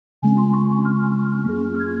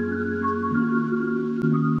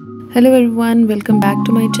Hello everyone, welcome back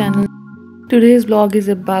to my channel. Today's vlog is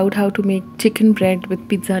about how to make chicken bread with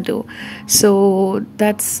pizza dough.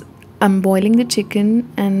 I'm boiling the chicken,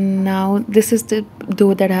 and now this is the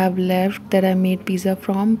dough that I have left that I made pizza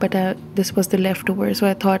from, but this was the leftover, so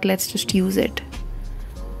I thought let's just use it.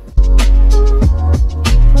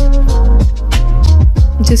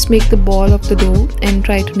 Just make the ball of the dough and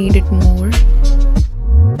try to knead it more.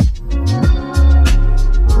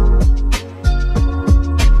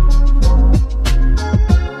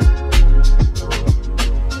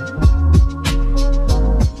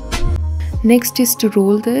 Next is to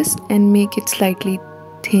roll this and make it slightly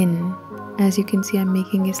thin. As you can see, I'm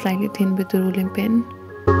making it slightly thin with the rolling pin.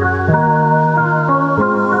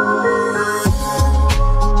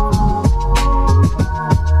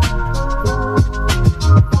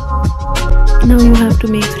 Now you have to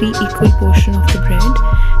make 3 equal portions of the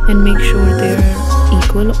bread and make sure they're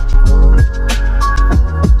equal.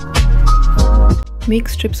 Make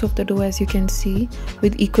strips of the dough, as you can see,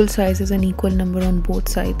 with equal sizes and equal number on both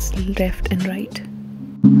sides, left and right.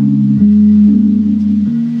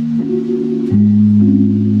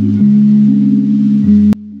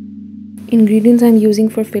 Ingredients I'm using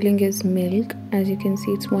for filling is milk. As you can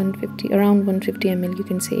see, it's around 150 ml, you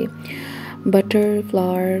can say. Butter,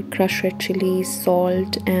 flour, crushed red chili,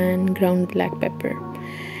 salt, and ground black pepper.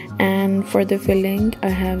 And for the filling, I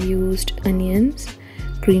have used onions,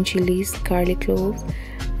 green chilies, garlic cloves,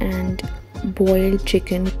 and boiled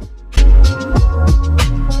chicken.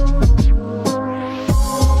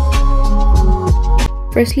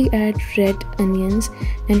 Firstly, add red onions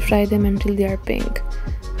and fry them until they are pink.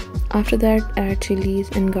 After that, add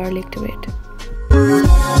chilies and garlic to it.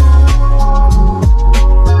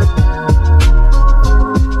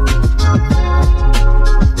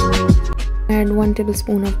 Add 1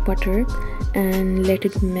 tablespoon of butter and let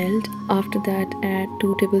it melt. After that, add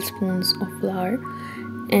 2 tablespoons of flour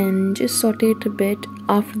and just saute it a bit.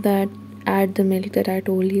 After that, add the milk that I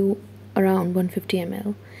told you, around 150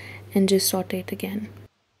 ml, and just saute it again.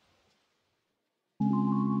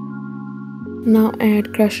 Now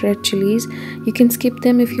add crushed red chilies. You can skip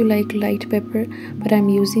them if you like light pepper, but I'm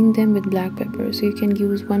using them with black pepper, so you can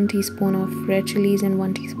use 1 teaspoon of red chilies and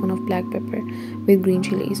 1 teaspoon of black pepper with green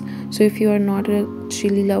chilies. So if you are not a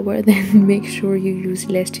chili lover, then make sure you use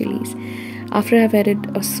less chilies. After I've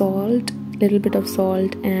added little bit of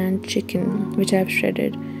salt and chicken which I've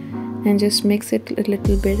shredded, and just mix it a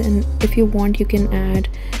little bit. And if you want, you can add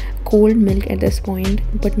cold milk at this point,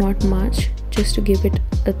 but not much, just to give it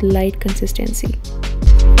a light consistency.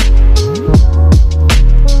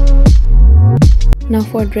 Now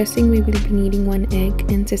for dressing, we will be needing 1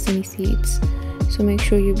 egg and sesame seeds, so make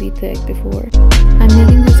sure you beat the egg before. I'm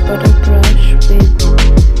making this butter brush with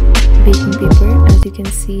baking paper. As you can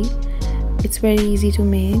see, it's very easy to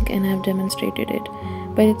make and I've demonstrated it,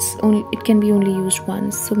 but it can be only used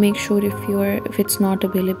once, so make sure if it's not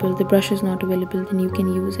available, the brush is not available, then you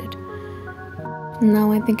can use it.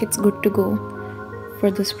 Now I think it's good to go for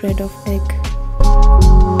the spread of egg.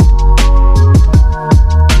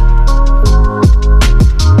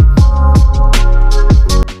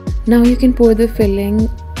 Now you can pour the filling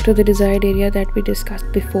to the desired area that we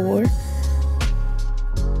discussed before.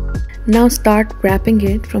 Now start wrapping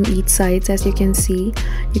it from each side. As you can see,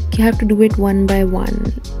 you have to do it one by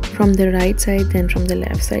one, from the right side, then from the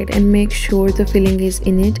left side, and make sure the filling is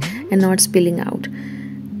in it and not spilling out.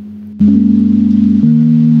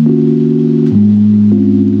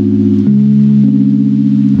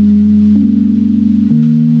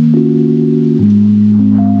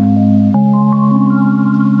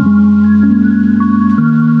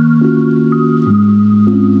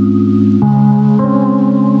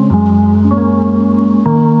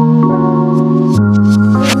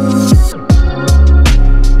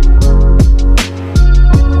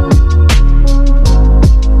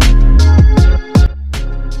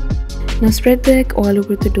 Now spread the egg all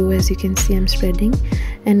over the dough. As you can see, I'm spreading,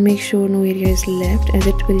 and make sure no area is left, as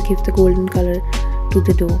it will give the golden color to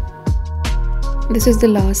the dough. This is the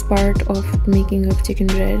last part of making of chicken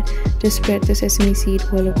bread. Just spread the sesame seed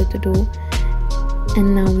all over the dough,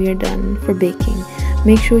 and now we are done for baking.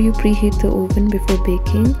 Make sure you preheat the oven before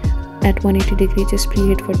baking at 180 degrees. Just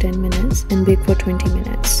preheat for 10 minutes and bake for 20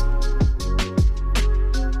 minutes.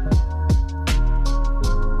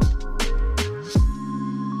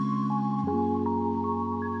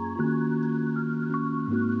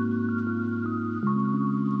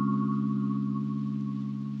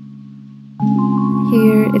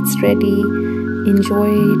 Here it's ready. Enjoy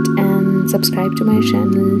it and subscribe to my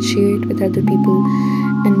channel, share it with other people,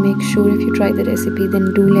 and make sure if you try the recipe,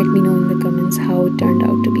 then do let me know in the comments how it turned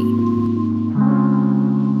out to be.